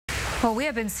Well, we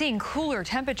have been seeing cooler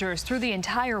temperatures through the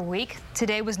entire week.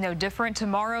 Today was no different.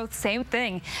 Tomorrow, same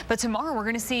thing. But tomorrow, we're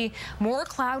going to see more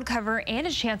cloud cover and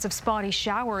a chance of spotty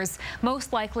showers,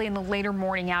 most likely in the later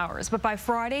morning hours. But by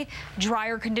Friday,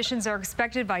 drier conditions are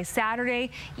expected. By Saturday,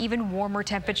 even warmer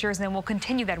temperatures, and then we'll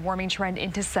continue that warming trend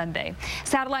into Sunday.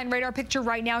 Satellite and radar picture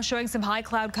right now showing some high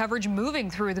cloud coverage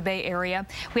moving through the Bay Area.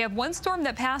 We have one storm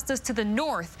that passed us to the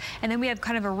north, and then we have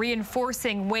kind of a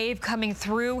reinforcing wave coming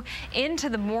through into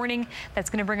the morning. That's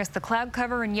going to bring us the cloud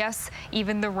cover and, yes,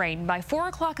 even the rain. By 4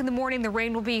 o'clock in the morning, the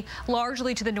rain will be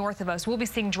largely to the north of us. We'll be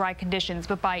seeing dry conditions,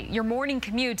 but by your morning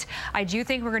commute, I do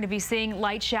think we're going to be seeing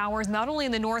light showers, not only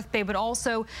in the North Bay, but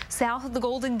also south of the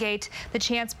Golden Gate. The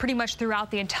chance pretty much throughout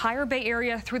the entire Bay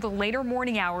Area through the later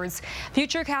morning hours.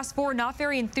 Futurecast 4 not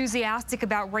very enthusiastic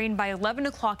about rain by 11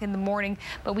 o'clock in the morning,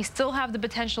 but we still have the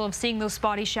potential of seeing those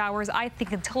spotty showers, I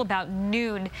think, until about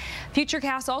noon.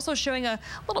 Futurecast also showing a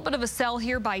little bit of a cell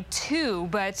here by 2,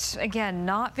 but again,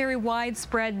 not very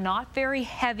widespread, not very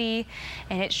heavy,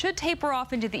 and it should taper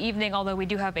off into the evening, although we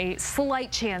do have a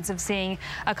slight chance of seeing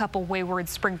a couple wayward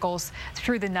sprinkles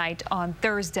through the night on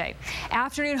Thursday.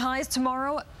 Afternoon highs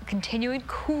tomorrow, continuing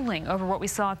cooling over what we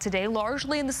saw today,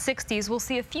 largely in the 60s. We'll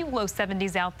see a few low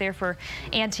 70s out there for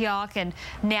Antioch and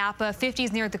Napa,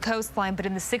 50s near the coastline, but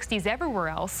in the 60s everywhere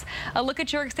else. A look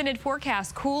at your extended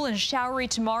forecast. Cool and showery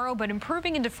tomorrow, but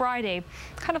improving into Friday,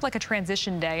 kind of like a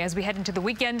transition day. As we head into the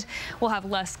weekend, we'll have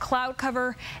less cloud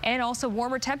cover and also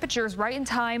warmer temperatures right in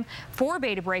time for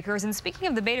beta breakers. And speaking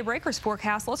of the beta breakers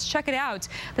forecast, let's check it out.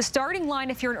 The starting line,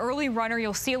 if you're an early runner,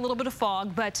 you'll see a little bit of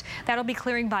fog, but that'll be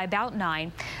clearing by about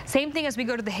 9. Same thing as we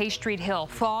go to the Hay Street Hill.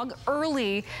 Fog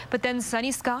early, but then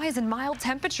sunny skies and mild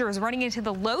temperatures running into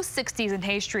the low 60s in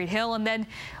Hay Street Hill. And then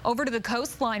over to the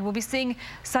coastline, we'll be seeing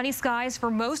sunny skies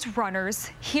for most runners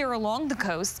here along the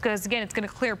coast, because again, it's going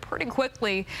to clear pretty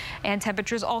quickly, and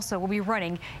temperatures also will be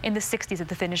running in the 60s at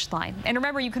the finish line. And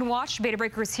remember, you can watch Beta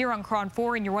Breakers here on KRON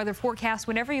 4 in your weather forecast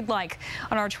whenever you'd like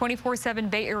on our 24/7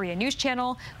 Bay Area News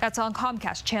channel. That's on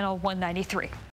Comcast Channel 193.